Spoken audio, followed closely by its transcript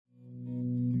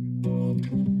I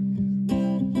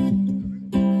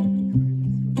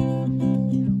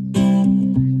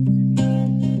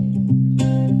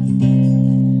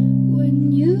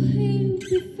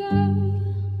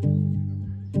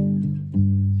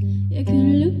can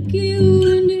look you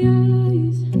in the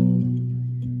eyes.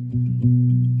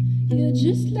 You're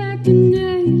just like an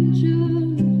angel.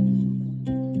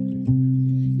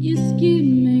 Your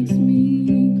skin makes me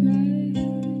cry.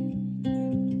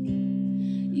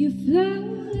 You fly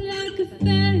like a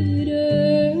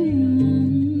feather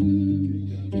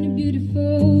in a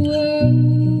beautiful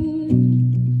world.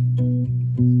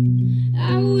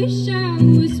 I wish I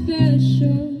was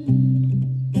special.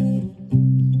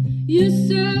 You're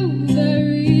so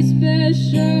very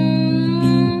special,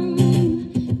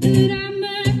 but I'm a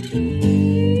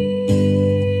creep.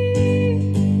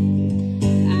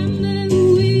 I'm a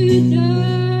weirdo.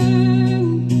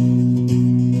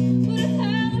 What the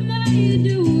hell am I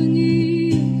doing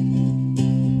here?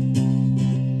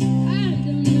 I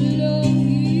don't belong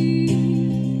here.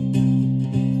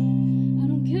 I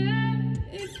don't care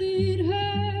if it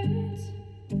hurts.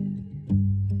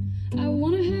 I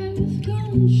wanna have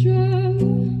control.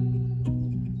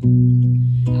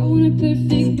 I want a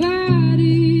perfect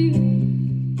body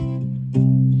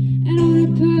and I want a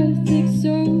perfect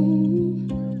soul.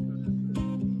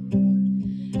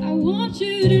 I want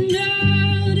you to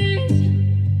notice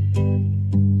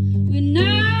when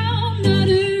I'm not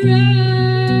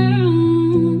around.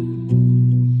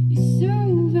 You're so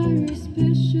very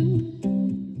special.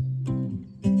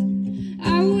 I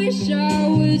wish I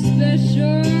was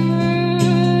special.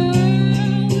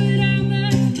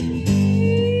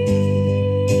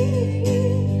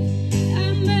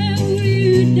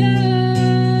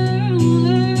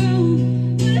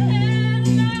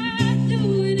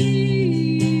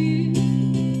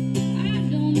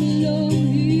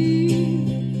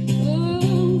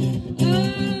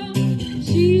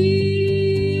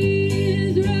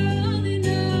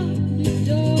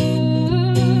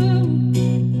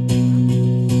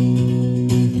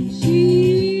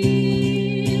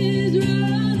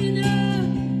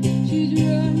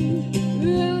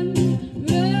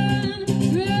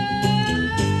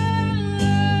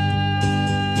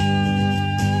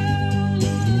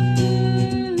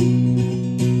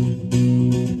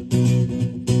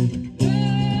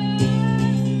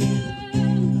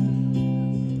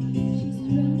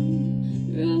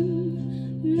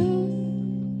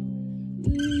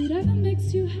 Whatever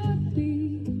makes you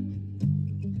happy,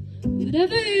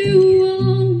 whatever you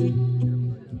want.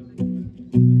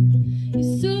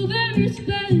 You're so very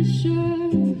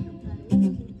special.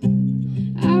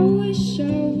 I wish I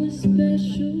was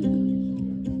special,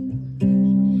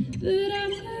 but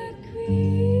I'm a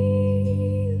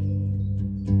creep.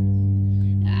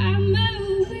 I'm a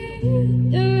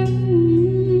weirdo.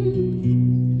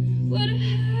 What the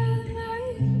hell am I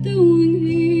doing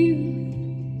here?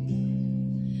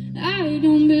 I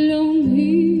don't believe